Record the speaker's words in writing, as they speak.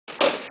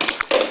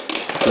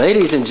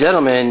Ladies and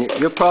gentlemen,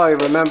 you'll probably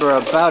remember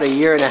about 1.5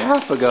 years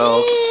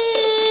ago,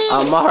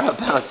 Amara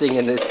bouncing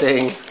in this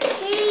thing.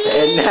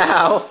 And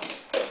now,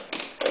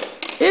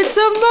 it's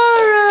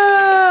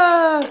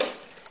Amara!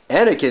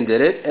 Anakin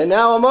did it, and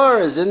now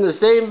Amara is in the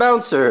same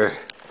bouncer.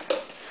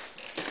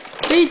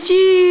 Hey,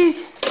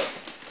 cheese!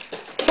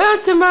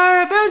 Bounce,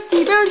 Amara!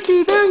 Bouncy,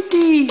 bouncy,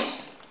 bouncy!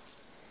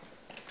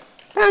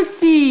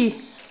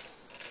 Bouncy!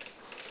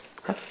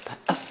 Up,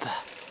 up.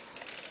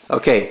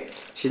 Okay,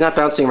 she's not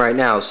bouncing right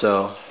now,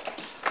 so...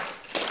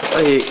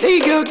 Okay, there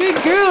you go,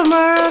 good girl,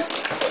 Amara!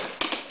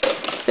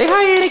 Say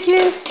hi,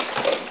 Anakin!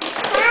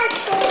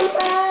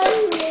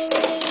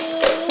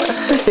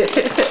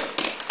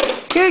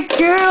 Good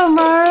girl,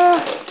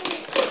 Amara!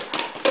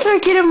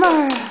 Look at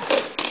Amara!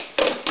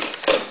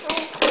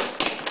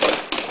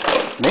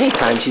 Many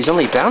times she's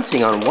only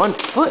bouncing on one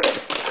foot.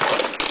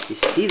 You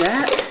see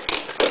that?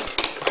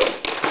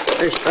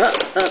 There's up.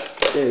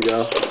 There you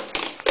go.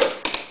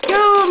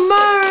 Go,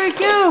 Amara,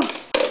 go!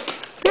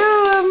 Go,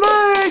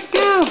 Amara,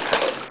 go!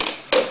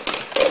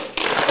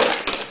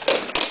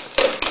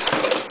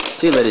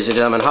 See, ladies and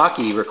gentlemen,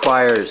 hockey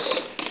requires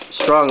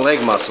strong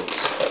leg muscles.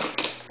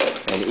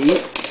 And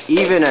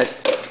even at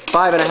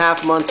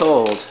 5.5 months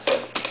old,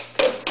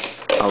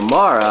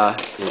 Amara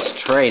is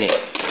training.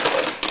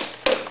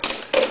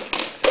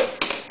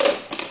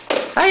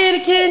 Hi,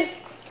 Anakin!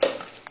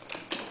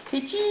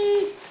 Hey,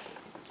 cheese!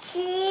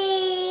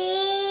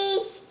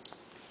 Cheese!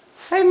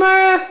 Hi,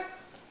 Mara!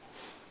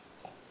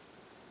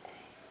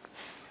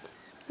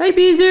 Hi,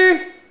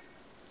 Beezer!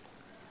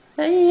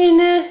 Hi,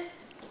 Hannah!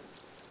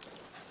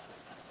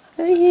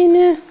 Hi,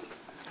 Hannah!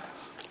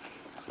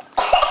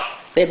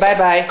 Say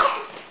bye-bye!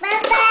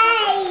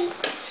 Bye-bye!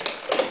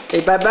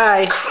 Say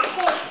bye-bye!